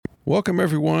Welcome,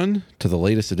 everyone, to the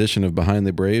latest edition of Behind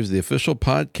the Braves, the official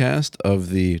podcast of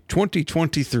the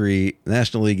 2023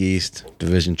 National League East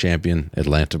Division Champion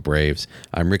Atlanta Braves.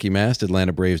 I'm Ricky Mast,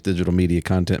 Atlanta Braves Digital Media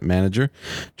Content Manager,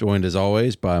 joined as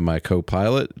always by my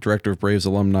co-pilot, Director of Braves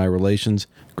Alumni Relations,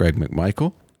 Greg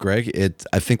McMichael. Greg,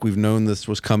 I think we've known this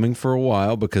was coming for a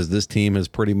while because this team has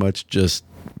pretty much just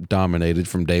dominated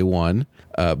from day one.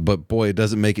 But boy, it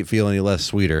doesn't make it feel any less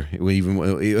sweeter.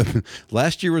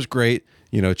 Last year was great,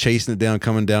 chasing it down,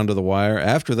 coming down to the wire.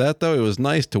 After that, though, it was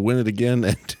nice to win it again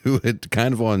and do it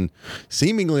kind of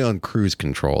seemingly on cruise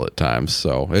control at times.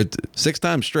 So 6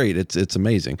 times straight, it's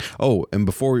amazing. Oh, and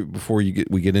before we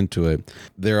get into it,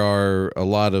 there are a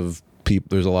lot of people.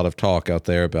 There's a lot of talk out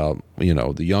there about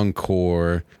the young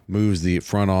core moves the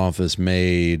front office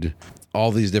made,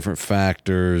 all these different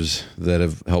factors that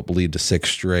have helped lead to 6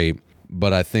 straight.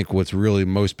 But I think what's really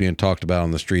most being talked about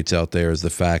on the streets out there is the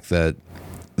fact that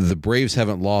the Braves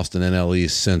haven't lost an NL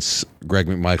East since Greg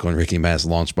McMichael and Ricky Mast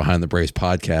launched Behind the Braves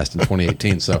podcast in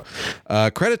 2018. So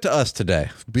credit to us today.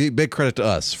 Big credit to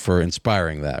us for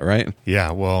inspiring that, right?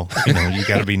 Yeah, well, you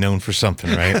got to be known for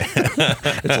something, right?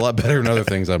 It's a lot better than other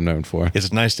things I'm known for.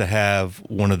 It's nice to have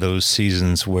one of those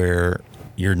seasons where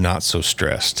you're not so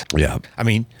stressed. Yeah. I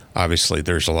mean, obviously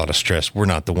there's a lot of stress. We're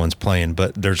not the ones playing,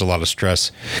 but there's a lot of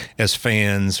stress as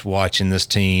fans watching this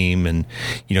team, and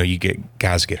you get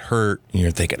guys get hurt and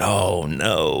you're thinking, oh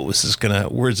no,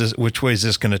 which way is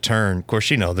this gonna turn? Of course,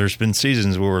 there's been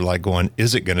seasons where we're like going,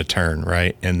 is it gonna turn,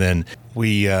 right? And then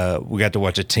we got to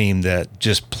watch a team that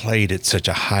just played at such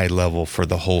a high level for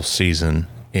the whole season.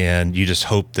 And you just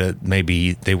hope that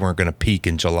maybe they weren't going to peak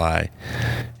in July.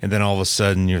 And then all of a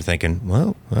sudden you're thinking,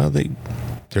 well, they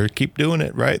keep doing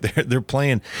it, right? They're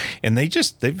playing. And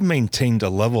they've maintained a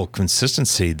level of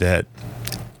consistency that,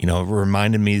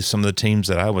 reminded me of some of the teams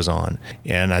that I was on.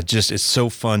 And it's so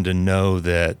fun to know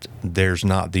that there's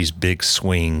not these big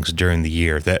swings during the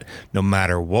year, that no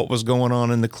matter what was going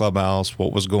on in the clubhouse,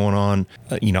 what was going on,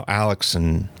 Alex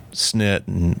and Snit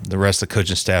and the rest of the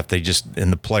coaching staff,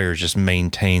 and the players just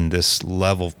maintained this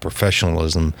level of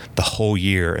professionalism the whole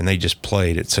year, and they just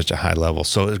played at such a high level.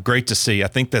 So it's great to see. I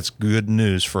think that's good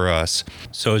news for us.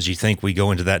 So as you think we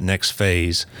go into that next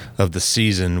phase of the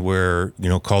season where,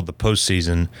 called the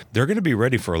postseason, they're going to be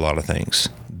ready for a lot of things.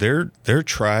 They're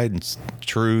tried and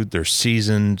true. They're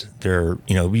seasoned.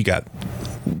 We got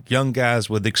young guys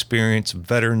with experience,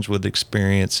 veterans with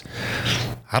experience.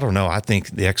 I don't know. I think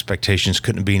the expectations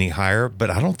couldn't be any higher, but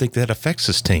I don't think that affects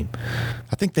this team.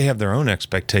 I think they have their own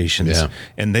expectations,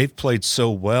 and they've played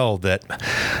so well that,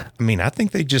 I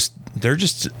think they're just,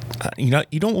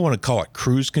 you don't want to call it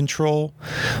cruise control,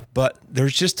 but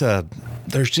there's just a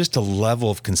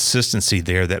level of consistency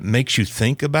there that makes you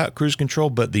think about cruise control,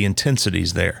 but the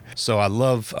intensity's there. So I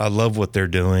love what they're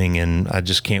doing, and I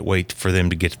just can't wait for them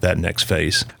to get to that next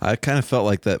phase. I kind of felt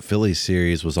like that Phillies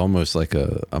series was almost like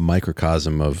a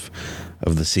microcosm of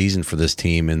the season for this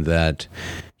team, in that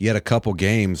you had a couple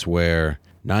games where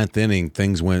 9th inning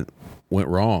things went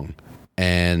wrong,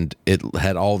 and it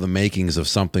had all the makings of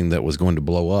something that was going to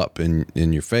blow up in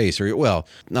your face. Or, well,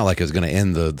 not like it was going to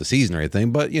end the season or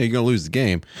anything, but you're going to lose the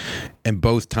game. And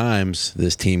both times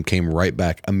this team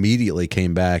immediately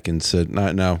came back and said,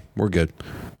 no, we're good.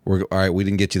 We're all right. We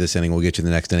didn't get you this inning. We'll get you the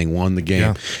next inning. Won the game.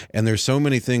 Yeah. And there's so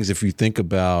many things, if you think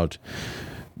about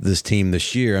this team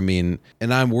this year,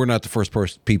 we're not the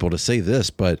first people to say this,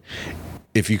 but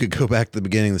if you could go back to the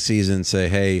beginning of the season and say,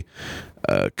 hey,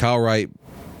 Kyle Wright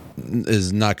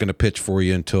is not going to pitch for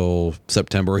you until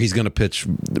September. He's going to pitch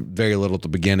very little at the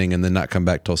beginning and then not come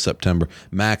back till September.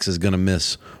 Max is going to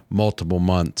miss multiple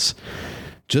months.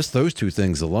 Just those 2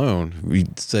 things alone,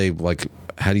 we'd say,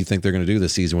 how do you think they're going to do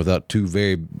this season without 2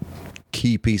 very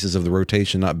key pieces of the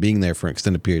rotation not being there for an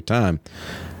extended period of time?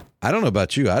 I don't know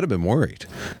about you. I'd have been worried.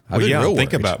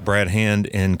 Think about Brad Hand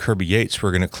and Kirby Yates. We're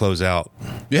going to close out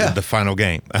the final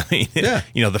game.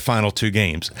 The final 2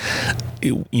 games.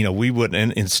 We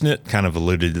wouldn't, and Snit kind of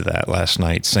alluded to that last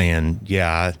night, saying,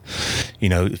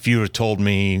 if you had told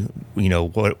me,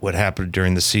 what happened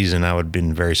during the season, I would have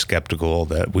been very skeptical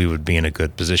that we would be in a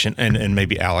good position. And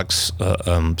maybe Alex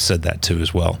said that too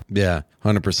as well. Yeah,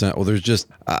 100%. Well, there's just,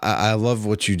 I love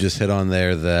what you just hit on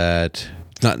there, that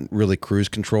not really cruise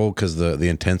control because the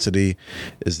intensity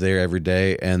is there every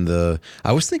day. And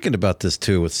I was thinking about this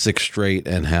too with 6 straight,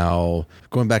 and how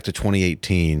going back to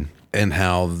 2018, and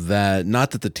how that, not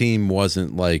that the team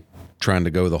wasn't trying to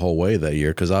go the whole way that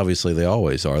year, because obviously they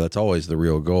always are. That's always the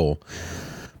real goal.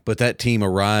 But that team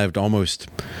arrived almost,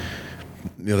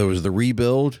 there was the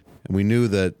rebuild, and we knew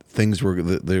that things were,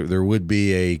 there would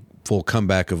be a full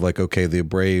comeback of okay, the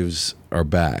Braves are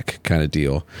back kind of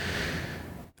deal.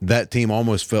 that team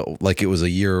almost felt like it was a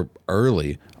year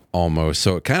early almost.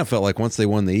 So it kind of felt like once they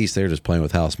won the East, they were just playing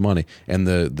with house money. And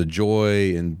the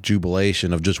joy and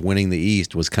jubilation of just winning the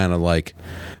East was kind of like,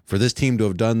 for this team to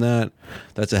have done that,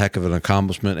 that's a heck of an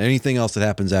accomplishment. Anything else that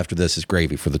happens after this is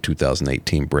gravy for the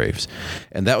 2018 Braves.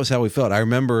 And that was how we felt. I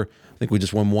remember, I think we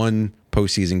just won one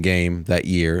postseason game that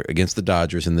year against the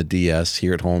Dodgers in the DS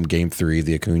here at home, Game 3,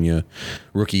 the Acuna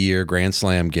rookie year Grand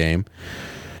Slam game.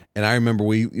 And I remember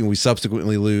we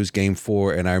subsequently lose Game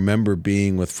 4, and I remember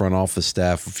being with front office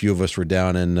staff. A few of us were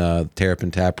down in Terrapin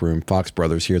Tap Room, Fox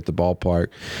Brothers here at the ballpark,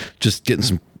 just getting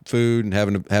some food and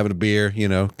having a beer,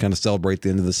 kind of celebrate the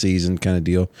end of the season kind of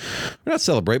deal. Not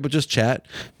celebrate, but just chat,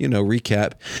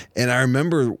 recap. And I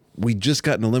remember we just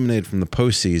gotten eliminated from the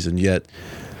postseason, yet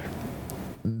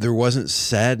there wasn't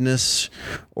sadness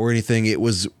or anything.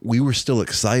 We were still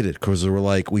excited because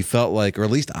we felt like, or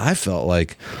at least I felt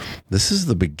like, this is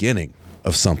the beginning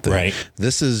of something. Right.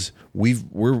 This is,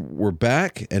 we're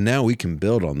back, and now we can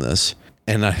build on this.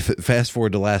 And I fast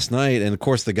forward to last night, and of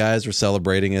course the guys were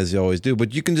celebrating as you always do,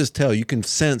 but you can just tell, you can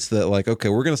sense that okay,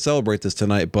 we're going to celebrate this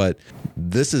tonight, but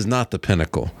this is not the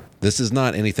pinnacle. This is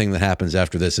not anything that happens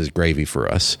after this is gravy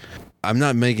for us. I'm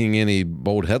not making any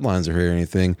bold headlines or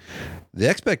anything. The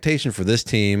expectation for this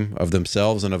team, of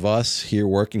themselves and of us here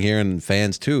working here and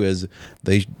fans too, is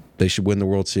they should win the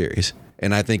World Series.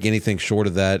 And I think anything short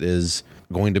of that is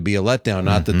going to be a letdown.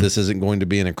 Not that this isn't going to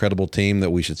be an incredible team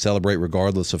that we should celebrate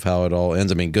regardless of how it all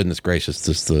ends. I mean, goodness gracious,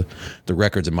 just the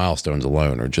records and milestones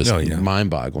alone are just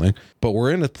mind-boggling. But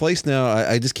we're in a place now,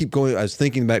 I just keep going. I was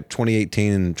thinking back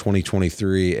 2018 and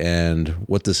 2023 and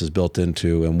what this is built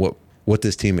into and what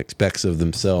this team expects of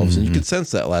themselves. And you could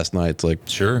sense that last night. It's like,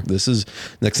 sure, this is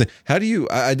next thing. How do you,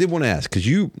 I did want to ask, because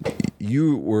you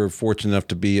were fortunate enough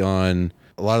to be on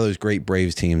a lot of those great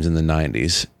Braves teams in the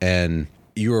 90s, and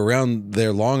you were around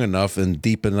there long enough and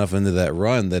deep enough into that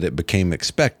run that it became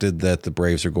expected that the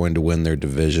Braves are going to win their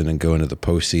division and go into the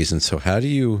postseason. So how do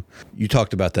you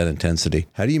talked about that intensity.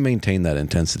 How do you maintain that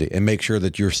intensity and make sure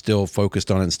that you're still focused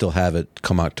on it and still have it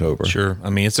come October? Sure. I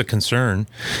mean, it's a concern.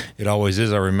 It always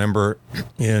is. I remember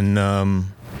in,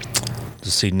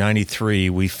 93,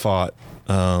 we fought,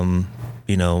 the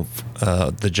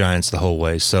Giants the whole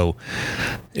way. So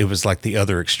it was like the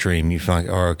other extreme. You feel like,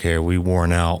 oh, okay, are we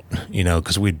worn out,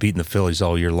 because we'd beaten the Phillies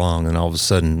all year long. And all of a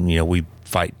sudden, we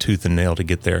fight tooth and nail to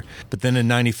get there. But then in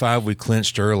 95, we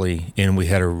clinched early and we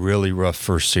had a really rough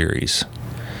first series.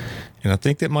 And I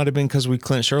think that might have been because we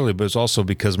clinched early, but it's also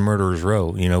because Murderers Row,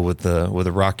 with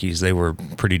the Rockies, they were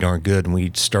pretty darn good. And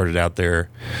we started out there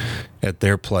at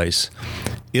their place.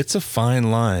 It's a fine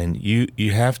line.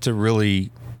 You have to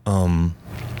really,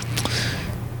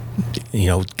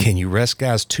 can you rest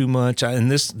guys too much? And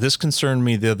this concerned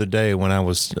me the other day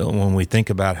when we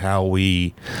think about how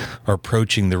we are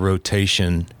approaching the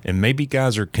rotation, and maybe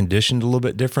guys are conditioned a little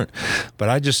bit different, but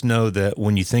I just know that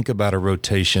when you think about a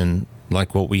rotation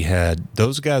like what we had,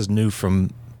 those guys knew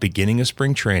from beginning of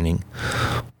spring training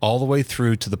all the way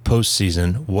through to the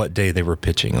postseason what day they were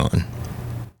pitching on.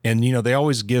 And, they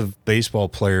always give baseball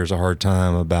players a hard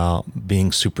time about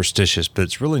being superstitious, but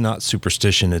it's really not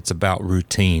superstition. It's about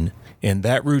routine. And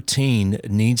that routine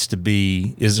needs to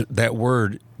be, that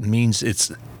word means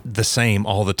it's the same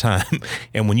all the time.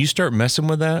 And when you start messing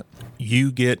with that,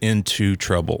 you get into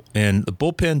trouble. And the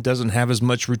bullpen doesn't have as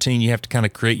much routine. You have to kind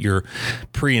of create your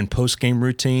pre and post game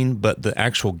routine, but the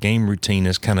actual game routine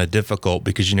is kind of difficult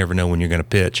because you never know when you're going to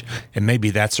pitch. And maybe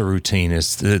that's a routine,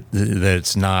 is that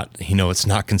it's not, it's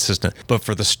not consistent. But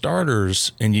for the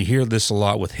starters, and you hear this a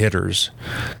lot with hitters,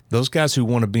 those guys who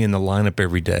want to be in the lineup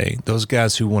every day, those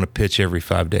guys who want to pitch every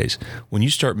 5 days, when you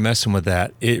start messing with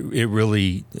that, it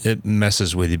really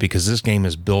messes with you, because this game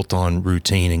is built on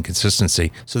routine and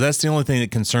consistency. So that's the only thing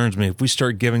that concerns me. If we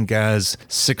start giving guys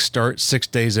 6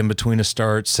 days in between a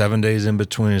start, 7 days in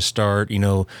between a start,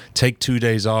 take 2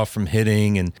 days off from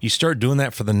hitting, and you start doing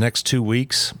that for the next 2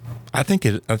 weeks, I think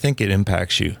it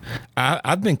impacts you.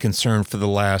 I've been concerned for the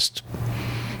last,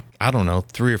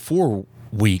 3 or 4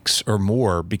 weeks or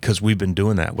more, because we've been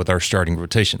doing that with our starting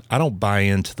rotation. I don't buy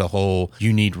into the whole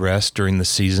you need rest during the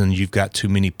season, you've got too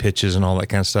many pitches and all that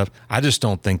kind of stuff. I just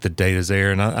don't think the data's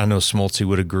there, and I know Smoltzy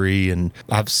would agree. And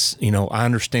I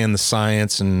understand the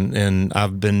science, and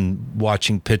I've been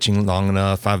watching pitching long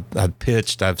enough. I've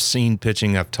pitched, I've seen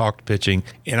pitching, I've talked pitching,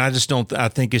 and I just don't. I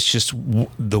think it's just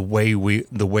the way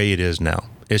it is now.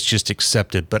 It's just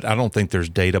accepted, but I don't think there's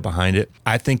data behind it.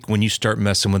 I think when you start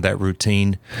messing with that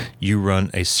routine, you run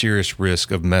a serious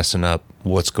risk of messing up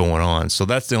what's going on. So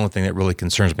that's the only thing that really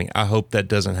concerns me. I hope that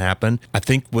doesn't happen. I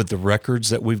think with the records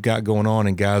that we've got going on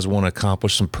and guys want to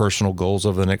accomplish some personal goals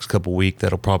over the next couple of weeks,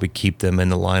 that'll probably keep them in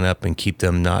the lineup and keep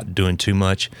them not doing too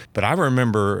much. But I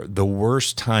remember the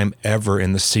worst time ever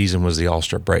in the season was the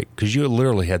All-Star break, because you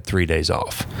literally had 3 days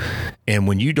off. And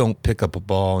when you don't pick up a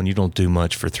ball and you don't do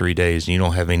much for 3 days and you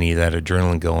don't have any of that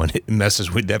adrenaline going, it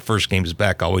messes with that first game's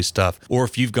back, always tough. Or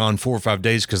if you've gone 4 or 5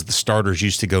 days, because the starters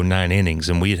used to go 9 innings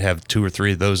and we'd have 2 or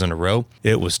 3 of those in a row,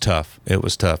 it was tough. It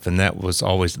was tough. And that was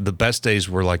always the best days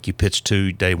were like you pitch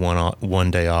 2, day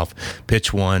 1 day off,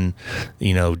 pitch 1,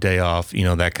 day off,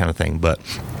 that kind of thing. But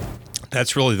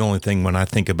that's really the only thing when I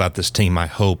think about this team. I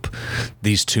hope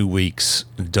these 2 weeks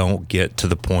don't get to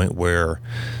the point where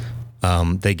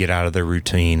they get out of their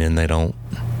routine and they don't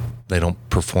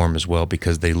perform as well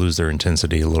because they lose their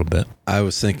intensity a little bit. I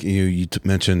was thinking you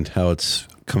mentioned how it's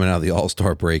coming out of the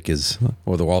All-Star break the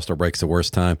All-Star break's the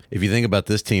worst time. If you think about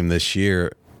this team this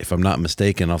year, if I'm not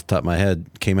mistaken, off the top of my head,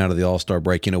 came out of the All-Star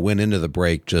break, went into the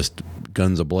break just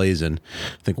guns a-blazing.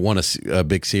 I think won a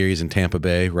big series in Tampa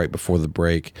Bay right before the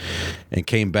break and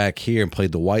came back here and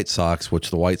played the White Sox, which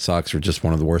the White Sox are just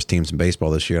one of the worst teams in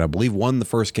baseball this year. And I believe won the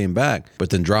first game back, but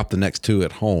then dropped the next 2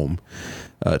 at home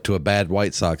to a bad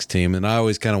White Sox team. And I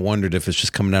always kind of wondered if it's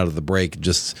just coming out of the break, and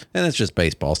it's just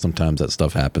baseball. Sometimes that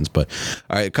stuff happens. But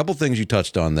all right, a couple things you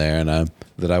touched on there and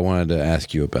that I wanted to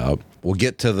ask you about. We'll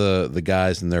get to the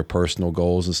guys and their personal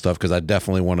goals and stuff because I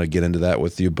definitely want to get into that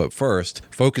with you. But first,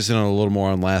 focusing on a little more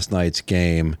on last night's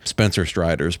game, Spencer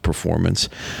Strider's performance.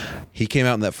 He came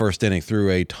out in that first inning, threw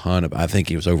a ton of, I think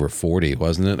he was over 40,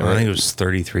 wasn't it? I think it was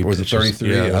 33. Or was it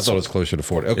 33? Yeah, I thought it was closer to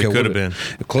 40. Okay, it could have been.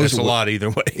 It's a lot either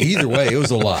way. Either way, it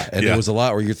was a lot. And it was a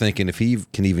lot where you're thinking if he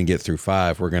can even get through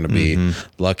 5, we're going to be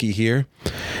lucky here.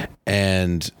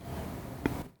 And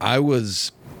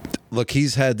look,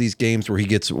 he's had these games where he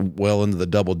gets well into the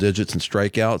double digits and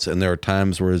strikeouts, and there are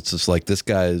times where it's just like this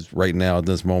guy is right now at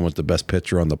this moment the best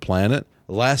pitcher on the planet.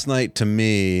 Last night, to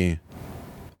me,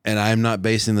 and I'm not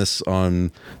basing this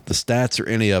on the stats or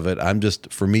any of it, I'm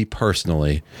just, for me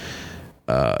personally,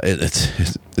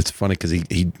 it's funny because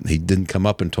he didn't come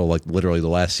up until like literally the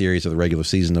last series of the regular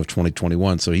season of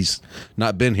 2021, so he's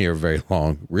not been here very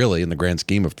long, really, in the grand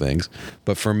scheme of things.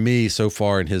 But for me, so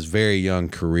far in his very young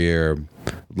career,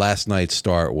 last night's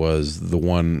start was the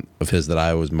one of his that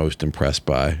I was most impressed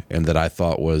by, and that I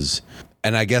thought was,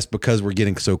 and I guess because we're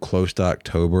getting so close to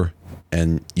October,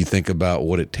 and you think about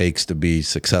what it takes to be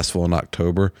successful in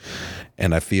October,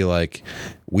 and I feel like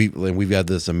we've got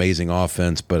this amazing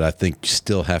offense, but I think you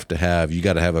still have to have, you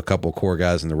got to have a couple core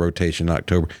guys in the rotation in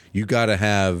October. You got to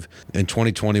have, in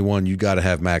 2021, you got to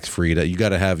have Max Fried. You got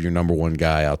to have your number one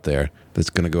guy out there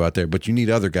that's going to go out there, but you need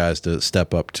other guys to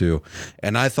step up too.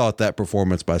 And I thought that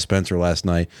performance by Spencer last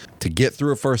night to get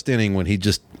through a first inning when he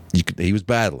was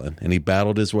battling and he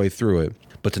battled his way through it,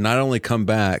 but to not only come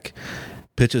back,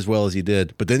 pitch as well as he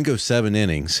did, but then go 7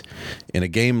 innings in a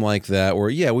game like that where,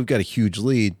 yeah, we've got a huge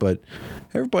lead, but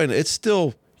everybody, it's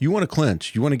still, you want to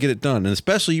clinch, you want to get it done, and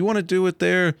especially you want to do it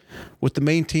there with the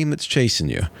main team that's chasing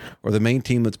you or the main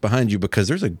team that's behind you, because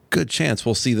there's a good chance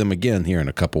we'll see them again here in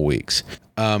a couple weeks.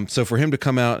 So for him to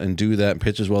come out and do that and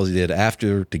pitch as well as he did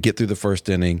to get through the first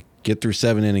inning, get through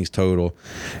 7 innings total,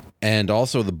 and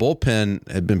also the bullpen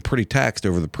had been pretty taxed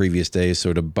over the previous days,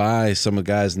 so to buy some of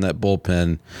the guys in that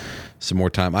bullpen some more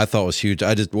time, I thought was huge.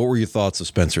 What were your thoughts of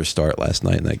Spencer's start last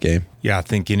night in that game? Yeah, I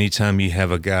think anytime you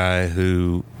have a guy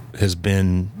who has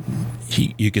been,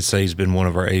 you could say he's been one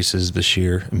of our aces this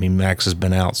year. I mean, Max has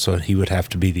been out, so he would have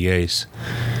to be the ace.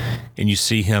 And you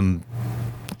see him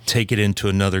take it into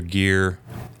another gear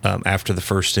after the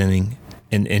first inning.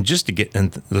 And just to get,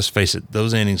 and let's face it,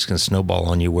 those innings can snowball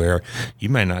on you where you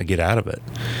may not get out of it.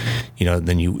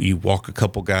 Then you walk a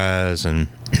couple guys and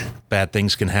bad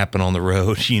things can happen on the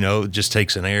road. It just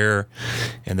takes an error,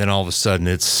 and then all of a sudden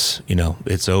it's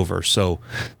over. So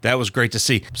that was great to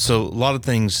see. So a lot of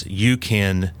things you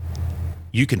can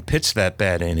pitch that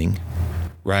bad inning,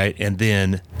 right? And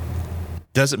then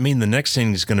doesn't mean the next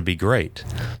inning is going to be great.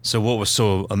 So what was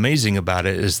so amazing about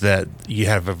it is that you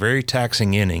have a very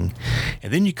taxing inning,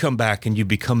 and then you come back and you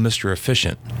become Mr.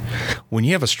 Efficient. When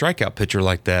you have a strikeout pitcher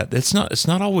like that, it's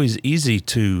not always easy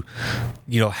to,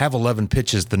 have 11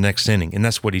 pitches the next inning, and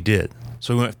that's what he did.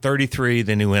 So he went 33,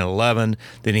 then he went 11,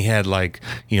 then he had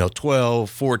 12,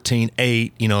 14,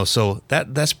 8, so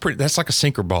that's like a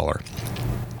sinker baller.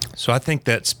 So I think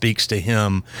that speaks to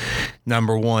him.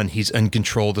 Number one, he's in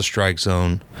control of the strike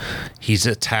zone. He's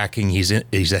attacking. He's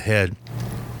ahead.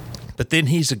 But then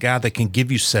he's a guy that can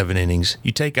give you 7 innings.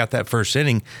 You take out that first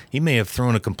inning, he may have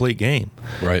thrown a complete game.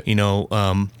 Right.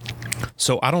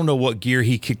 So I don't know what gear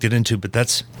he kicked it into, but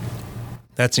that's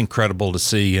incredible to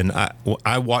see. And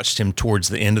I watched him towards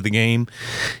the end of the game,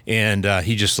 and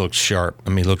he just looked sharp. I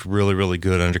mean, he looked really, really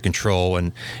good, under control.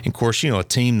 And of course, a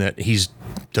team that he's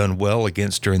done well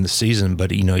against during the season,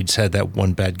 but he just had that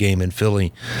one bad game in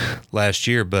Philly last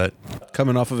year. But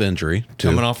coming off of injury, too.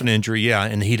 Yeah,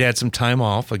 and he'd had some time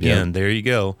off again. Yep. There you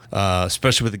go.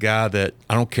 Especially with a guy that,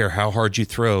 I don't care how hard you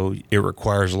throw, it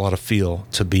requires a lot of feel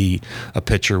to be a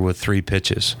pitcher with 3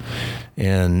 pitches.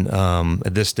 And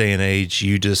at this day and age,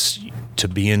 to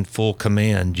be in full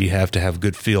command, you have to have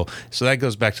good feel. So that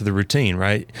goes back to the routine,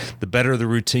 right? The better the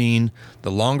routine,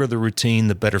 the longer the routine,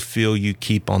 the better feel you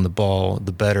keep on the ball,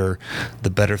 the better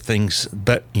things.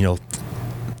 But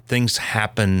things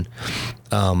happen.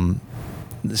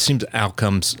 It seems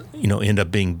outcomes, end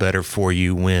up being better for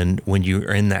you when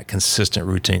you're in that consistent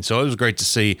routine. So it was great to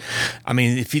see. I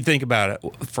mean, if you think about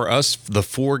it, for us, the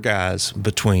 4 guys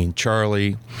between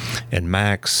Charlie and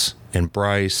Max and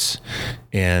Bryce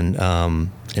and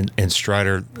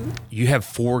Strider, you have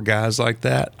 4 guys like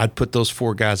that. I'd put those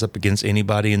 4 guys up against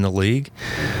anybody in the league.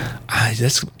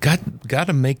 That's got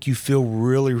to make you feel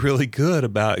really, really good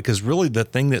about it, because really the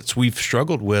thing that we've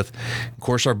struggled with, of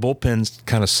course, our bullpens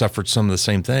kind of suffered some of the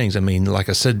same things. I mean, like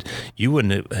I said, you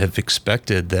wouldn't have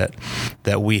expected that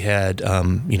we had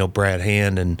Brad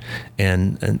Hand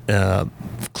and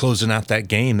closing out that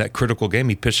game, that critical game.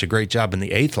 He pitched a great job in the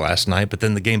 8th last night, but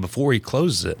then the game before he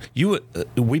closes it,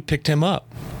 we picked him up.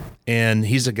 And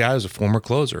he's a guy who's a former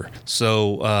closer.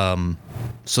 So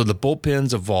the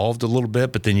bullpen's evolved a little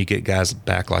bit, but then you get guys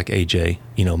back like AJ,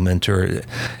 Mentor.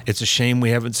 It's a shame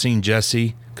we haven't seen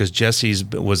Jesse, because Jesse's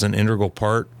was an integral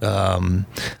part. I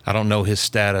don't know his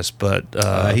status, but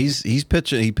he's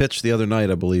pitching. He pitched the other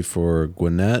night, I believe, for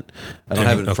Gwinnett. I don't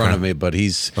have it in front of me, but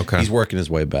he's working his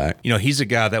way back. He's a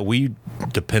guy that we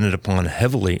depended upon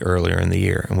heavily earlier in the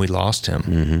year, and we lost him.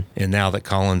 Mm-hmm. And now that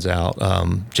Colin's out,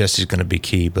 Jesse's going to be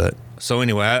key. But so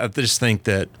anyway, I just think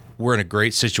that we're in a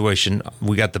great situation.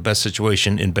 We got the best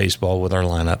situation in baseball with our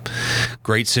lineup.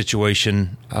 Great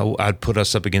situation. I'd put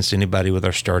us up against anybody with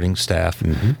our starting staff.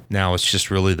 Mm-hmm. Now it's just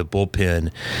really the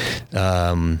bullpen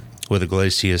with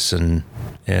Iglesias and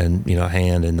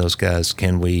Hand and those guys.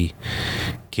 Can we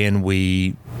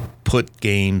put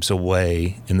games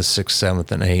away in the 6th,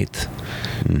 7th, and 8th,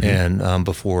 mm-hmm. and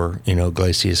before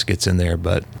Iglesias gets in there?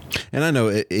 And I know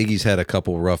Iggy's had a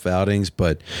couple rough outings,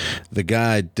 but the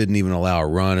guy didn't even allow a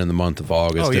run in the month of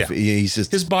August. Oh, yeah. He's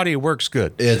just, his body of work's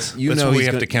good. That's what we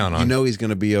have to count on. He's going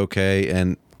to be okay.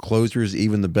 And closers,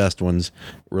 even the best ones,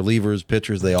 relievers,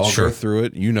 pitchers, they all go through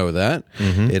it. You know that.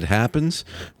 Mm-hmm. It happens.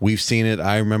 We've seen it.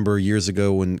 I remember years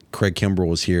ago when Craig Kimbrell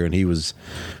was here, and he was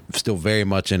still very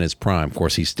much in his prime. Of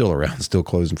course, he's still around, still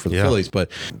closing for the Phillies,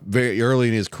 but very early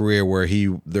in his career where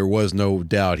there was no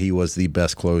doubt he was the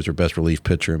best closer, best relief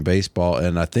pitcher in baseball.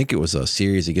 And I think it was a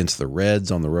series against the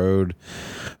Reds on the road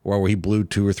where he blew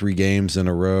 2 or 3 games in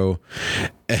a row.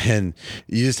 And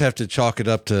you just have to chalk it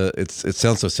up to, it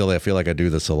sounds so silly. I feel like I do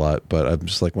this a lot, but I'm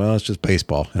just like, well, it's just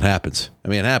baseball. It happens. I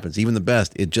mean, it happens. Even the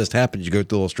best, it just happens. You go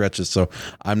through little stretches. So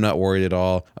I'm not worried at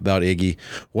all about Iggy.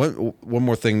 One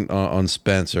more thing on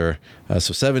Spencer.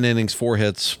 So 7 innings, 4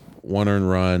 hits, 1 earned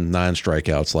run, 9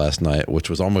 strikeouts last night, which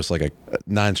was almost like a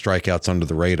 9 strikeouts under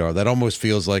the radar. That almost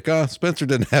feels like, Spencer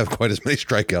didn't have quite as many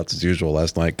strikeouts as usual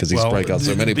last night because he strike out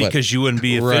so many. Because you wouldn't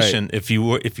be efficient if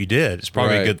you did. It's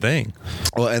probably a good thing.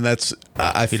 Well, and that's he'd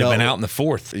have been out in the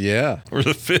 4th, or the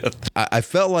 5th. I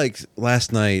felt like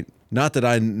last night. Not that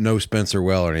I know Spencer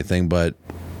well or anything, but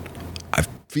I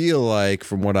feel like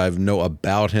from what I know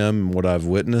about him and what I've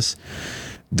witnessed,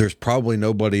 there's probably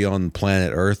nobody on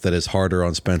planet Earth that is harder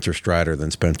on Spencer Strider than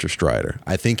Spencer Strider.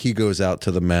 I think he goes out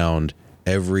to the mound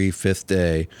every 5th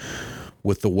day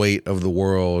with the weight of the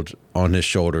world on his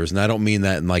shoulders. And I don't mean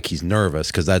that in like he's nervous,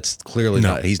 because that's clearly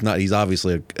not. He's not. He's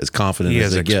obviously as confident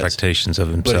as he gets. He has expectations of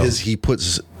himself. But he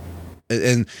puts...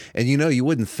 And you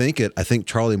wouldn't think it. I think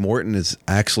Charlie Morton is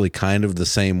actually kind of the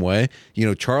same way.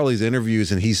 Charlie's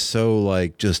interviews, and he's so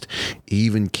like just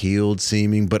even keeled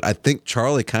seeming. But I think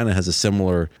Charlie kind of has a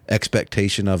similar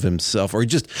expectation of himself, or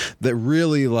just that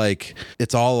really like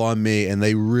it's all on me, and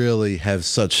they really have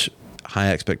such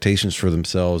high expectations for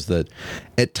themselves that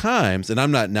at times, and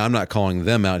I'm not calling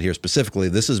them out here specifically.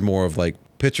 This is more of like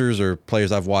pitchers or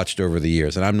players I've watched over the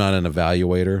years, and I'm not an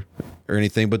evaluator or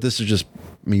anything, but this is just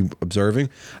me observing.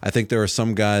 I think there are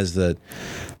some guys that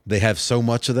they have so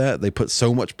much of that. They put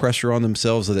so much pressure on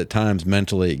themselves that at times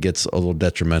mentally it gets a little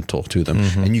detrimental to them.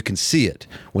 And you can see it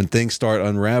when things start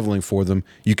unraveling for them.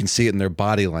 You can see it in their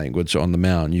body language on the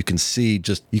mound. You can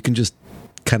just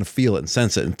kind of feel it and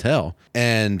sense it and tell.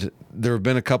 And there have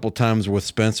been a couple times with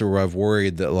Spencer where I've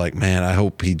worried that, like, man, I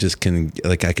hope he just can,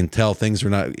 like, I can tell things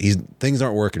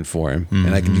aren't working for him.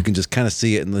 And you can just kind of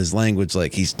see it in his language.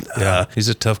 Like he's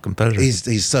a tough competitor.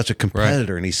 He's such a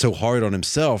competitor, and he's so hard on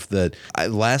himself that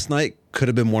last night could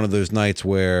have been one of those nights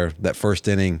where that first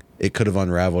inning, it could have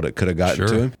unraveled. It could have gotten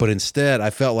to him. But instead, I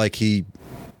felt like he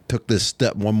took this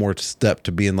one more step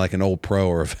to being like an old pro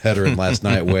or a veteran last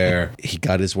night, where he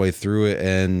got his way through it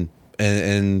and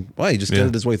he just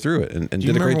got his way through it and did a great job. Do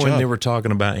you remember when they were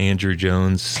talking about Andrew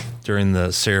Jones during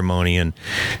the ceremony, and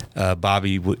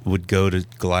Bobby would go to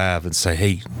Glav and say,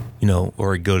 hey,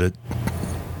 or he'd go to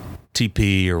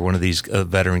TP or one of these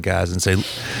veteran guys and say,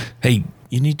 hey,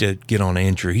 you need to get on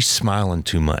Andrew. He's smiling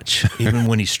too much, even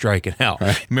when he's striking out.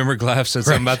 Right. Remember Glav said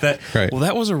something about that? Right. Well,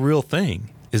 that was a real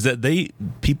thing. Is that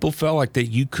people felt like that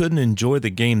you couldn't enjoy the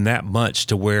game that much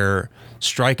to where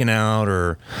striking out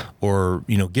or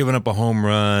giving up a home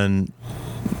run,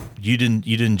 you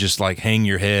didn't just like hang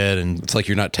your head and it's like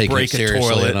you're not taking break it seriously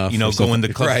a toilet, enough, go in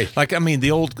the club. Right. Like, I mean,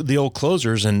 the old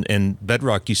closers and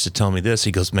Bedrock used to tell me this.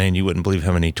 He goes, man, you wouldn't believe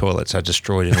how many toilets I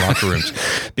destroyed in locker rooms,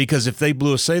 because if they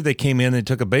blew a save, they came in, they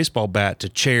took a baseball bat to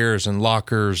chairs and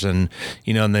lockers, and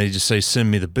and they just say,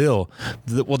 send me the bill.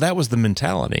 Well, that was the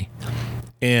mentality.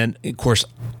 And of course,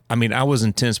 I mean, I was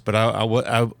intense, but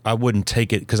I wouldn't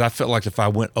take it, because I felt like if I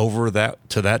went over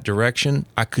that direction,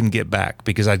 I couldn't get back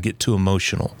because I'd get too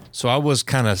emotional. So I was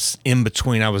kind of in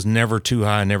between. I was never too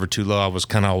high, never too low. I was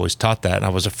kind of always taught that. And I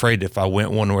was afraid if I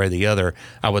went one way or the other,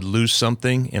 I would lose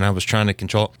something, and I was trying to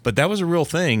control it. But that was a real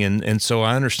thing. And so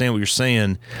I understand what you're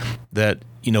saying, that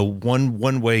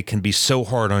one way can be so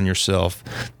hard on yourself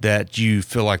that you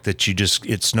feel like that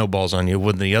it snowballs on you.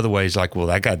 When the other way is like, well,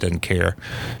 that guy doesn't care.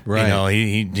 Right.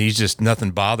 He's just,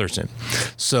 nothing bothers him.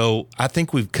 So I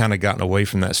think we've kind of gotten away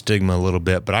from that stigma a little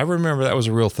bit. But I remember that was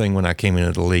a real thing when I came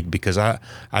into the league, because I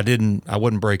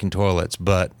wasn't breaking toilets,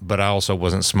 but I also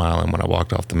wasn't smiling when I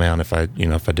walked off the mound if I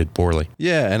did poorly.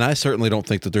 Yeah, and I certainly don't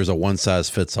think that there's a one size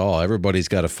fits all. Everybody's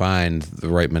got to find the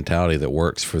right mentality that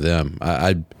works for them.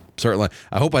 I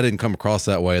hope I didn't come across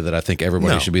that way, that I think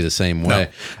everybody should be the same way.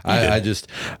 I just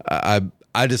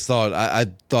thought, I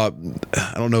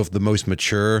don't know if the most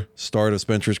mature start of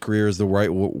Spencer's career is the right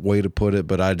way to put it,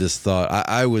 but I just thought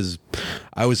I was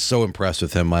so impressed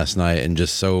with him last night and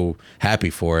just so happy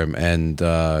for him. And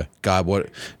God, what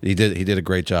he did a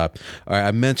great job. All right,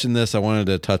 I mentioned this. I wanted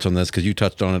to touch on this because you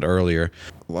touched on it earlier.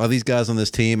 A lot of these guys on this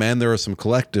team, and there are some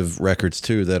collective records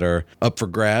too that are up for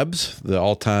grabs. The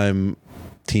all-time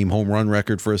team home run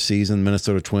record for a season,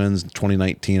 Minnesota Twins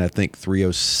 2019, I think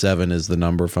 307 is the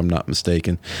number, if I'm not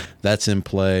mistaken. That's in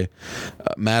play.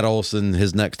 Matt Olson,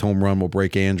 his next home run will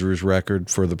break Andrew's record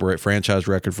for the franchise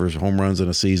record for home runs in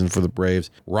a season for the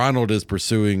Braves. Ronald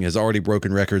has already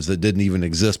broken records that didn't even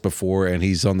exist before, and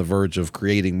he's on the verge of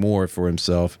creating more for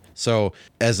himself. So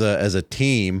as a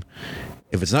team,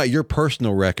 if it's not your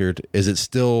personal record, is it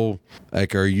still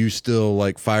like, are you still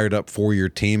like fired up for your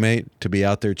teammate to be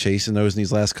out there chasing those in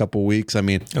these last couple of weeks? I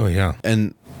mean, oh yeah.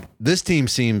 And this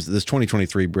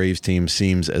 2023 Braves team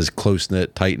seems as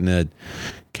close-knit, tight-knit,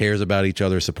 cares about each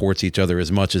other, supports each other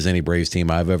as much as any Braves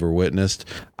team I've ever witnessed.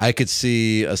 I could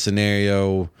see a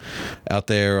scenario out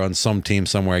there on some team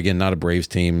somewhere, again, not a Braves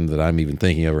team that I'm even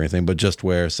thinking of or anything, but just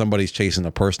where somebody's chasing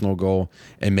a personal goal,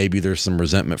 and maybe there's some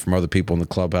resentment from other people in the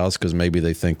clubhouse because maybe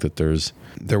they think that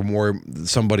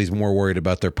somebody's more worried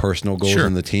about their personal goals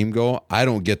than the team goal. I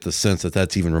don't get the sense that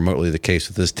that's even remotely the case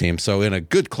with this team. So in a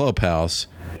good clubhouse,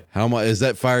 how much does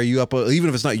that fire you up? Even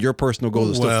if it's not your personal goal,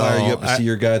 does it still fire you up to see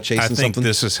your guy chasing something? I think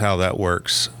this is how that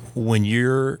works. When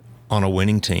you're on a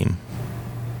winning team,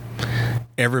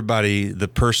 everybody, the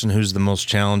person who's the most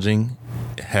challenging,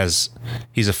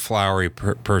 he's a flowery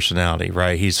personality,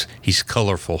 right? He's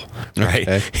colorful, right?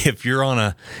 Okay. If you're on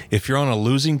a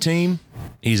losing team,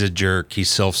 he's a jerk. He's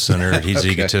self-centered. He's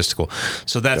egotistical.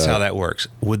 So that's how that works.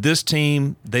 With this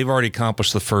team, they've already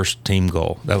accomplished the first team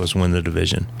goal. That was win the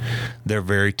division. They're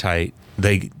very tight.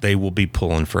 They will be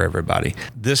pulling for everybody.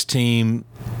 This team,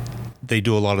 they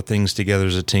do a lot of things together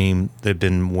as a team. They've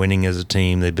been winning as a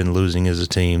team. They've been losing as a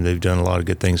team. They've done a lot of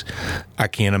good things. I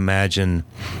can't imagine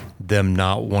them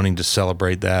not wanting to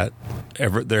celebrate that.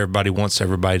 Everybody wants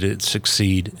everybody to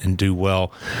succeed and do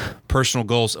well. Personal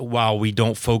goals, while we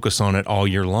don't focus on it all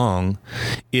year long,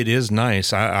 it is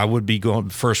nice. I would be the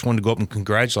first one to go up and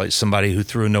congratulate somebody who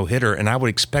threw a no-hitter, and I would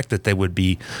expect that they would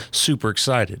be super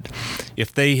excited.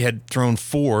 If they had thrown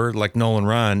 4 like Nolan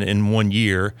Ryan in 1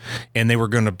 year, and they were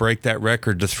going to break that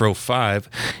record to throw 5,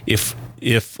 if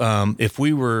we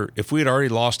had already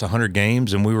lost 100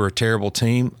 games and we were a terrible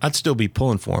team, I'd still be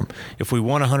pulling for them. If we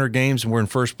won 100 games and we're in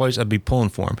first place, I'd be pulling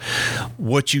for them.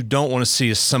 What you don't want to see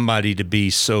is somebody to be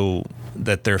so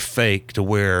that they're fake to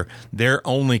where they're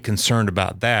only concerned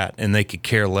about that and they could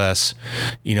care less.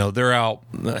 They're out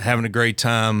having a great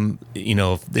time.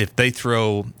 If they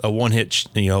throw a one hitter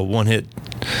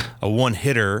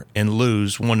and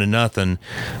lose 1-0.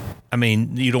 I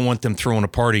mean, you don't want them throwing a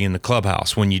party in the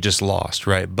clubhouse when you just lost,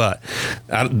 right? But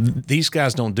these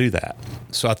guys don't do that.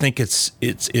 So I think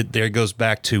it there goes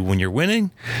back to when you're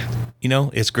winning,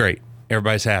 it's great.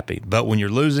 Everybody's happy. But when you're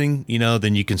losing,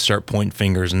 then you can start pointing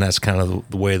fingers, and that's kind of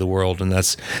the way of the world, and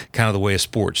that's kind of the way of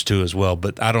sports too as well.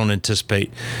 But I don't anticipate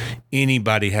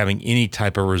anybody having any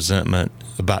type of resentment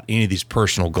about any of these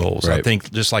personal goals. Right. I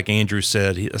think just like Andrew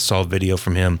said, I saw a video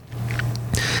from him,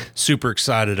 super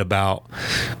excited about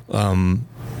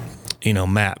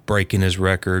Matt breaking his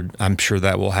record. I'm sure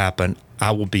that will happen. I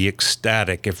will be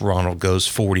ecstatic if Ronald goes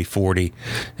 40-40.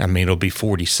 I mean, it'll be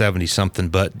 40-70 something,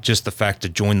 but just the fact to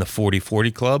join the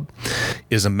 40-40 club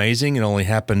is amazing. It only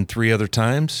happened 3 other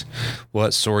times.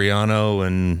 Soriano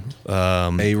and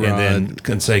A-Rod, and then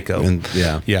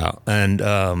Canseco. Yeah.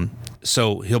 And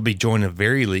so he'll be joining a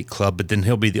very elite club, but then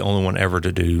he'll be the only one ever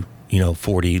to do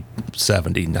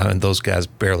 40-70. Now, and those guys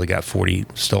barely got 40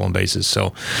 stolen bases.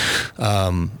 So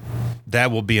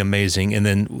that will be amazing. And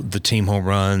then the team home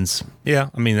runs. Yeah,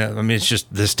 I mean, it's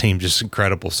just this team just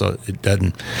incredible. So it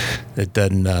doesn't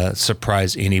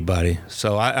surprise anybody.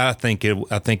 So I think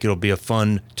it'll be a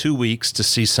fun 2 weeks to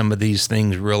see some of these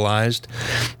things realized,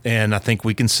 and I think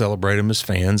we can celebrate them as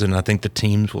fans, and I think the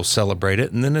teams will celebrate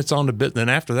it. And then it's on to then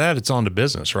after that it's on to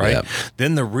business, right? Yep.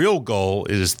 Then the real goal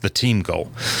is the team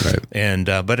goal, right? And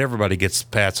but everybody gets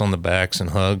pats on the backs and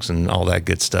hugs and all that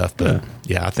good stuff. But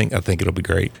yeah, I think it'll be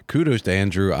great. Kudos to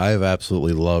Andrew. I've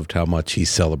absolutely loved how much he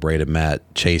celebrated Matt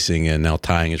chasing and now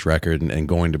tying his record and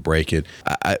going to break it.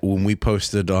 When we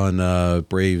posted on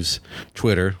Braves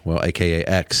Twitter, well, aka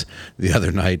X, the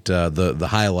other night, the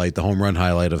highlight, the home run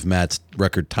highlight of Matt's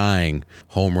record tying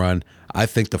home run, I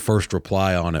think the first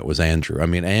reply on it was Andrew. I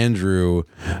mean, Andrew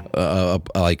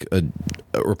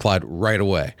replied right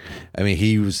away. I mean,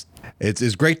 he was.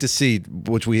 It's great to see,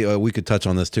 which we could touch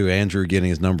on this too. Andrew getting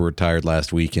his number retired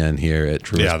last weekend here at Truist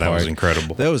Park. Yeah, that was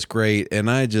incredible. That was great, and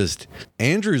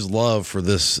Andrew's love for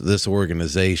this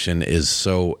organization is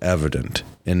so evident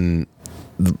in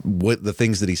what the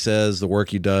things that he says, the work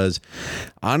he does.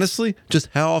 Honestly, just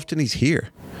how often he's here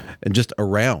and just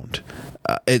around.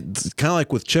 It's kind of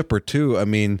like with Chipper too. I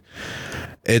mean,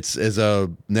 it's as a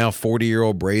now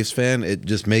 40-year-old Braves fan, it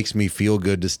just makes me feel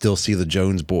good to still see the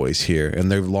Jones boys here,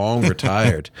 and they're long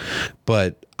retired,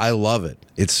 but I love it.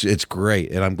 It's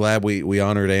great, and I'm glad we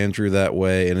honored Andrew that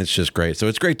way, and it's just great. So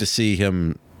it's great to see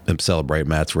him celebrate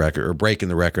Matt's record or breaking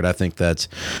the record. I think that's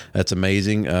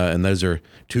amazing, and those are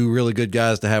 2 really good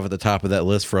guys to have at the top of that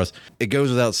list for us. It goes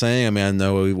without saying. I mean, I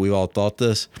know we all thought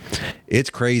this. It's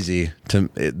crazy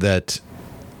that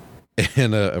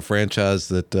in a franchise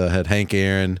that had Hank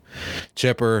Aaron,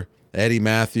 Chipper, Eddie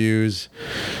Matthews,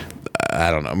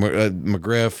 I don't know,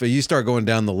 McGriff. You start going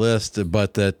down the list,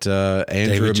 but that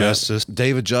Andrew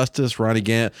David Justice, Ronnie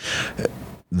Gant,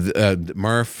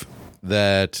 Murph,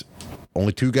 that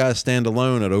only 2 guys stand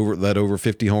alone at over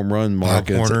 50 home run mark.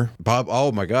 Bob Horner.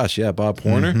 Oh my gosh, yeah, Bob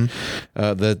Horner.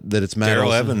 Mm-hmm. That it's Matt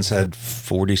Darrell Evans had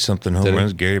 40-something home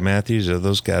runs. Gary Matthews,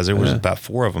 those guys. There was about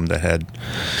 4 of them that had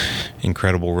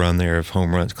incredible run there of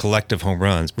home runs, collective home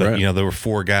runs. But right. There were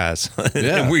 4 guys.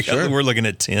 Yeah, we're looking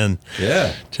at 10.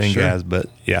 Yeah, 10 guys. But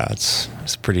yeah, it's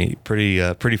pretty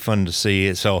fun to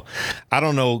see. So I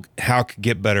don't know how it could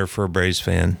get better for a Braves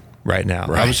fan right now.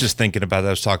 Right. I was just thinking about that.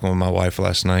 I was talking with my wife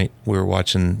last night. We were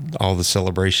watching all the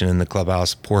celebration in the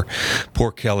clubhouse. Poor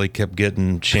Kelly kept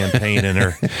getting champagne in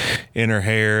her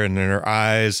hair and in her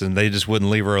eyes, and they just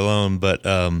wouldn't leave her alone. But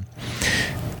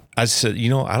I said,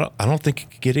 I don't think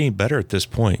it could get any better at this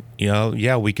point.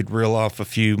 Yeah, we could reel off a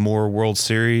few more World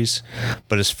Series,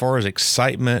 but as far as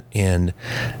excitement and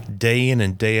day in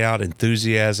and day out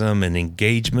enthusiasm and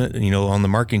engagement, on the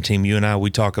marketing team, you and I,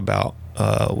 we talk about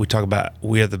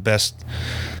we have the best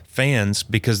fans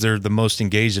because they're the most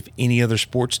engaged of any other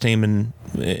sports team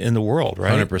in the world,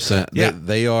 right? 100%. Yeah.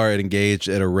 They are engaged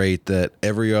at a rate that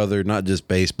every other, not just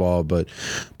baseball, but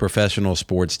professional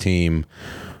sports team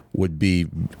would be,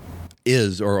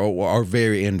 is, or are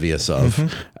very envious of.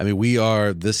 Mm-hmm. I mean, we are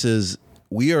at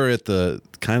the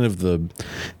kind of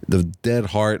the dead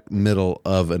heart middle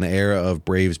of an era of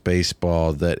Braves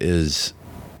baseball that is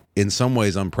in some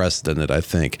ways unprecedented, I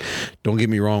think. Don't get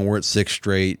me wrong, we're at 6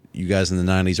 straight. You guys in the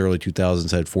 90s, early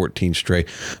 2000s had 14 straight.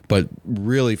 But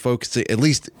really focusing, at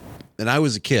least, and I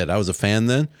was a kid. I was a fan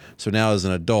then. So now as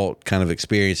an adult, kind of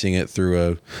experiencing it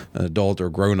through an adult or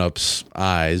grown-up's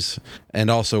eyes, and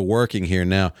also working here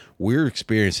now, we're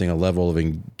experiencing a level of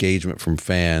engagement from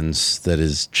fans that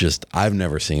is just, I've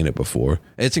never seen it before.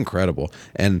 It's incredible.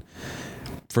 And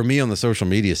for me on the social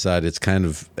media side, it's kind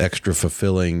of extra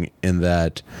fulfilling in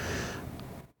that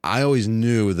I always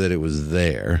knew that it was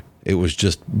there. It was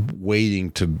just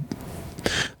waiting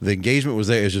the engagement was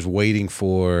there. It's just waiting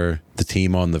for the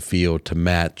team on the field to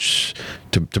match,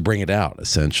 to bring it out,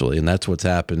 essentially. And that's what's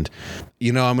happened.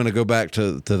 I'm going to go back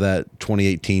to that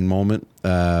 2018 moment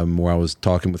where I was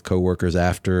talking with coworkers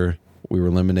after we were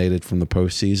eliminated from the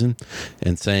postseason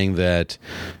and saying that,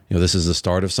 this is the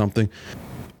start of something.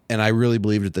 And I really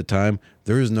believed at the time,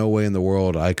 there is no way in the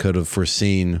world I could have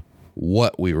foreseen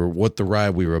what the ride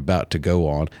we were about to go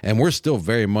on. And we're still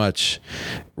very much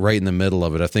right in the middle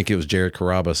of it. I think it was Jared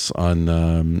Carabas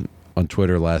on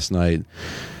Twitter last night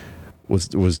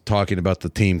was talking about the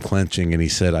team clenching, and he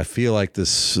said, I feel like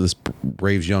this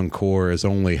Braves young core is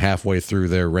only halfway through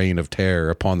their reign of terror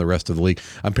upon the rest of the league.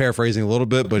 I'm paraphrasing a little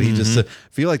bit, but he just said, I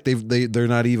feel like they're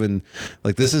not even,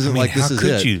 like, this isn't like this is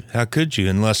it. How could you,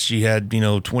 unless you had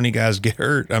 20 guys get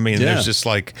hurt? I mean, there's just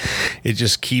like, it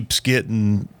just keeps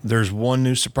getting, there's one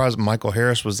new surprise. Michael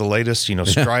Harris was the latest,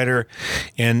 Strider.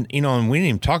 And we didn't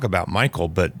even talk about Michael,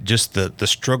 but just the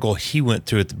struggle he went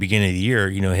through at the beginning of the year.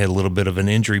 He had a little bit of an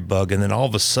injury bug, and then all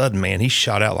of a sudden, man, he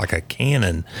shot out like a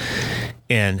cannon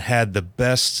and had the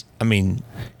best,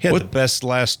 the best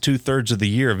last 2/3 of the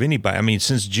year of anybody. I mean,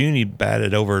 since June, he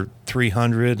batted over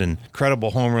 300 and incredible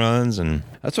home runs. And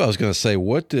that's what I was going to say.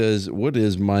 What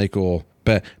is Michael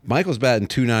bat? Michael's batting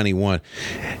 291.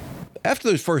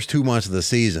 After those first 2 months of the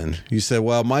season, you said,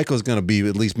 well, Michael's going to be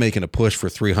at least making a push for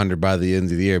 300 by the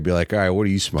end of the year. Be like, all right, what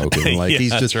are you smoking? Like,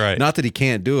 he's just, right. Not that he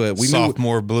can't do it. We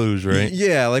sophomore blues, right?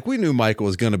 Yeah, like we knew Michael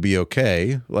was going to be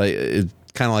okay. Like, it's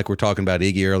kind of like we're talking about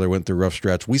Iggy earlier, went through a rough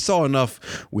stretch. We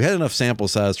had enough sample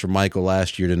size for Michael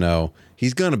last year to know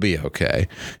he's going to be okay.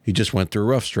 He just went through a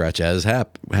rough stretch, as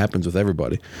happens with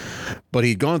everybody. But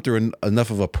he'd gone through enough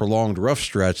of a prolonged rough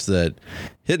stretch that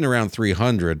hitting around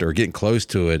 300 or getting close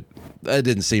to it, that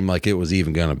didn't seem like it was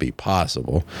even going to be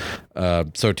possible.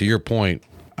 So to your point,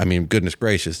 goodness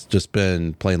gracious, just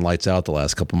been playing lights out the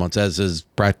last couple months, as is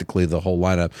practically the whole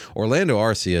lineup. Orlando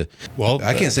Arcia, well,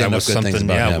 I can't say enough good things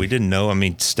about him. We didn't know.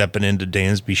 Stepping into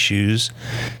Dansby's shoes,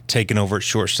 taking over at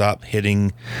shortstop,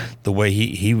 hitting the way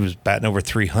he was batting over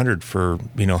 300 for,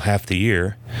 half the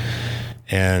year.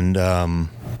 And, and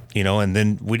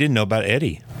then we didn't know about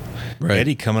Eddie. Right.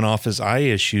 Eddie coming off his eye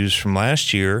issues from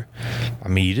last year.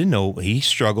 You didn't know he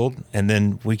struggled. And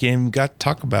then we got to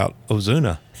talk about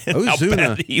Ozuna. How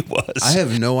bad he was. I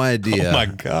have no idea. Oh my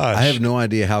gosh. I have no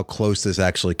idea how close this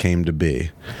actually came to be.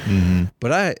 Mm-hmm.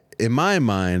 But in my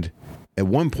mind, at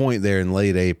one point there in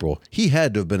late April, he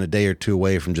had to have been a day or two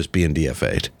away from just being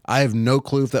DFA'd. I have no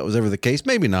clue if that was ever the case.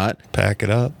 Maybe not. Pack it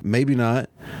up. Maybe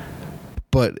not.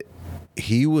 But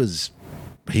he was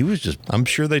just, I'm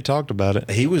sure they talked about it.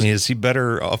 Is he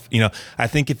better off? I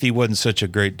think if he wasn't such a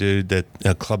great dude, that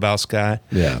a clubhouse guy,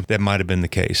 that might have been the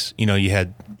case. You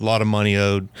had a lot of money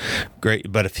owed,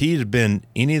 great. But if he had been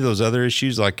any of those other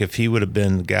issues, like if he would have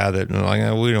been the guy that,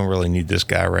 we don't really need this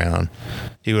guy around,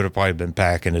 he would have probably been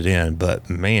packing it in. But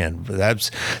man,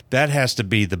 that has to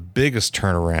be the biggest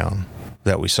turnaround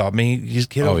that we saw. He's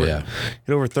hit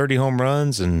over 30 home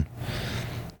runs and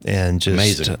just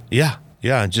amazing.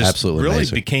 Yeah, just absolutely really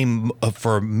amazing. Became,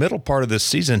 for a middle part of this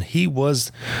season, he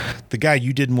was the guy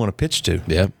you didn't want to pitch to.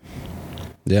 Yeah.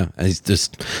 Yeah, and it's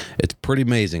pretty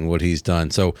amazing what he's done.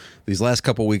 So these last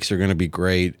couple weeks are going to be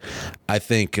great. I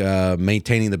think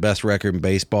maintaining the best record in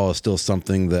baseball is still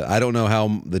something that I don't know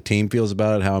how the team feels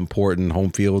about it, how important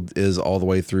home field is all the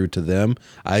way through to them.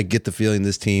 I get the feeling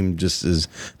this team just is,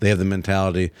 they have the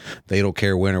mentality, they don't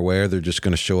care when or where, they're just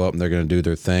going to show up and they're going to do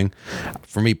their thing.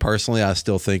 For me personally, I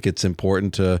still think it's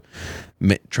important to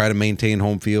try to maintain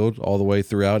home field all the way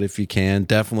throughout if you can.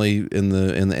 Definitely in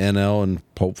the NL and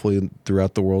hopefully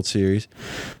throughout the World Series.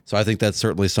 So I think that's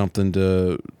certainly something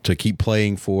to keep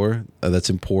playing for.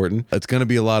 That's important. It's going to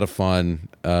be a lot of fun.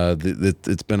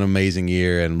 It's been an amazing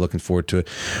year, and looking forward to it.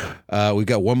 We've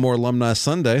got one more Alumni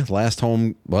Sunday, last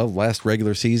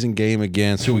regular season game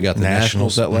against who we got, the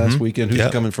Nationals that last weekend.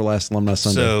 Who's coming for last Alumni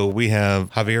Sunday? So we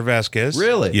have Javier Vasquez.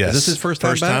 Really? Yes. Is this his first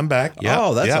time back? Yep.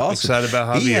 Oh, that's awesome. Excited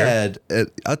about Javier.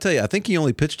 I'll tell you, I think he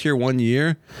only pitched here 1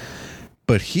 year,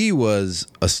 but he was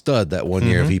a stud that 1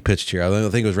 year if he pitched here. I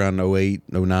think it was around 08,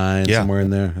 09, somewhere in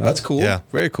there. That's cool. Yeah.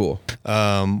 Very cool.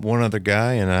 One other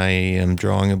guy, and I am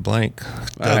drawing a blank.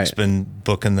 Doug's been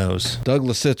booking those. Doug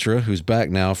Lasitra, who's back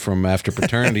now from after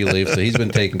paternity leave, so he's been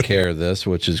taking care of this,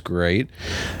 which is great.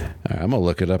 All right, I'm going to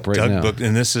look it up now. Booked,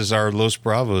 and this is our Los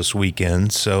Bravos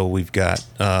weekend, so we've got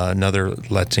another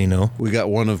Latino. We got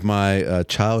one of my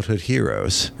childhood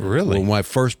heroes. Really? One of my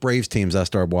first Braves teams I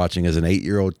started watching as an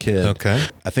 8-year-old kid. Okay.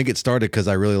 I think it started because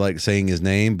I really liked saying his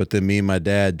name, but then me and my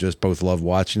dad just both loved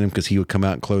watching him because he would come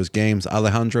out and close games.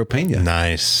 Alejandro Pena.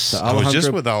 Nice. So I was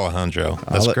just with Alejandro.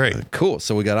 That's great. Cool.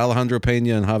 So we got Alejandro Pena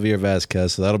and Javier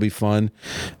Vasquez, so that'll be fun.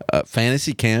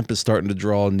 Fantasy camp is starting to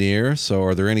draw near, so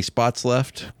are there any spots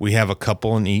left? We have a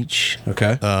couple in each.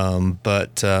 Okay.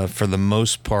 But for the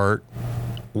most part,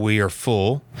 we are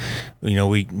full. You know,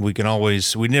 we can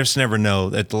always, we just never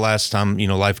know. At the last time, you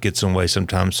know, life gets in the way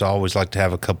sometimes. So I always like to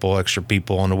have a couple extra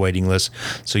people on the waiting list.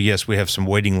 So yes, we have some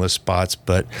waiting list spots,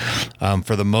 but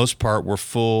for the most part, we're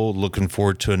full. Looking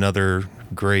forward to another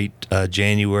great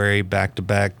January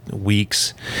back-to-back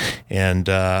weeks. And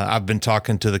I've been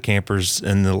talking to the campers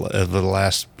in the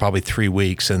last probably 3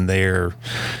 weeks, and they're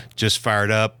just fired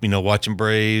up, you know, watching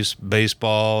Braves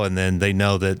baseball, and then they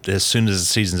know that as soon as the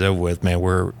season's over with, man,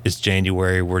 it's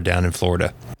January, we're down in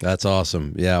Florida. That's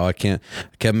awesome. Yeah,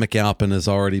 Kevin McAlpin has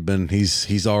already been,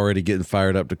 he's already getting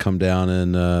fired up to come down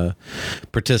and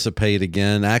participate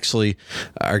again. Actually,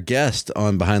 our guest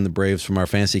on Behind the Braves from our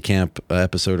Fantasy Camp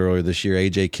episode earlier this year,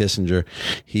 AJ Kissinger,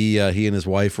 he and his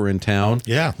wife were in town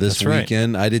this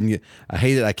weekend. Right. I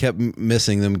hate it. I kept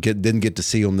missing them. Didn't get to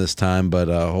see them this time, but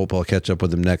I hope I'll catch up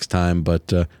with them next time.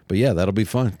 But yeah, that'll be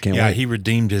fun. Can't wait. He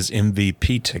redeemed his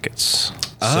MVP tickets.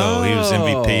 So he was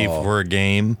MVP for a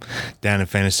game down in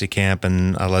Fantasy Camp,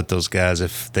 and I let those guys,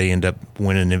 if they end up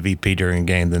winning MVP during a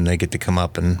game, then they get to come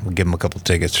up and we'll give them a couple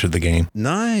tickets for the game.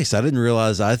 Nice. I didn't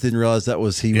realize that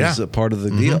was a part of the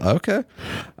deal. Okay.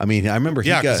 I mean, I remember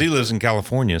because he lives in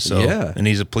California, and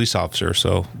he's a police officer,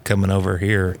 so coming over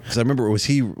here. Because I remember, was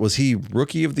he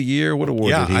Rookie of the Year? What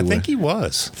award did he win? I think he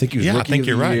was. I think he was Rookie of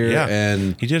the Year. Yeah,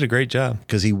 and he did a great job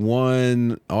because he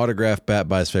won autographed bat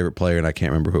by his favorite player, and I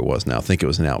can't remember who it was now. I think it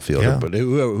was an outfielder, but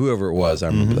whoever it was, I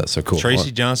remember that. So cool.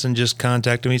 Tracy Johnson just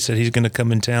contacted me, said he's going to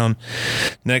come in town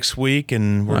next week,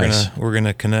 and we're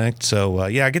gonna connect. So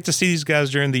I get to see these guys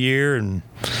during the year, and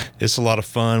it's a lot of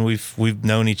fun. We've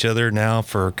known each other now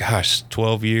for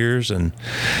 12 years, and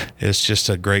it's just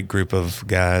a great group of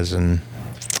guys and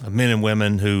men and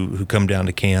women who come down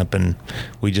to camp, and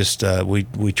we just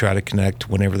we try to connect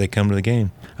whenever they come to the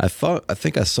game. I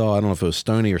think I saw, I don't know if it was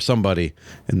Stoney or somebody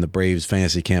in the Braves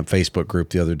Fantasy Camp Facebook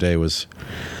group the other day I don't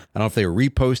know if they were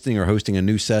reposting or hosting a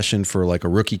new session for like a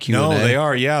rookie Q&A. No, they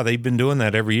are. Yeah, they've been doing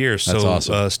that every year. So that's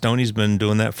awesome. Stoney's been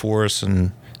doing that for us,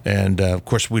 and of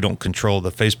course we don't control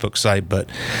the Facebook site, but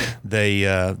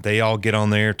they all get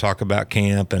on there, talk about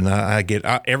camp, and I get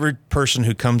every person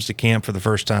who comes to camp for the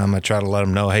first time, I try to let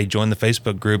them know, hey, join the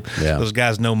Facebook group. Yeah. Those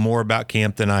guys know more about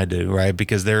camp than I do, right?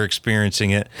 Because they're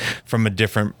experiencing it from a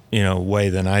different way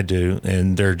than I do,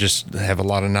 and they're just have a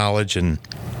lot of knowledge and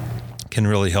can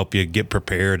really help you get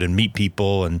prepared and meet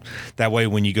people, and that way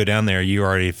when you go down there you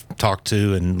already talked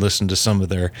to and listened to some of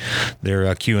their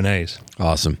Q&As.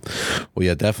 Awesome. Well,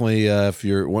 yeah, definitely if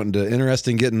you're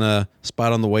interested in getting a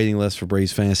spot on the waiting list for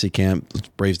Braves Fantasy Camp,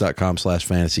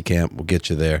 braves.com/fantasy camp will get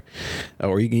you there.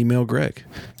 Or you can email Greg.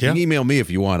 You can email me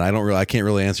if you want. I can't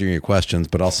really answer your questions,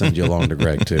 but I'll send you along to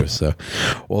Greg too. So,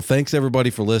 well, thanks everybody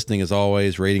for listening as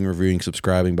always, rating, reviewing,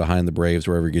 subscribing Behind the Braves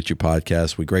wherever you get your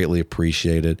podcasts. We greatly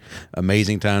appreciate it.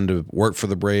 Amazing time to work for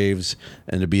the Braves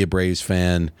and to be a Braves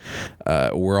fan.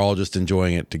 We're all just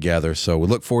enjoying it together. So we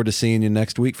look forward to seeing you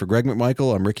next week. For Greg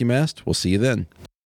McMichael, I'm Ricky Mast. We'll see you then.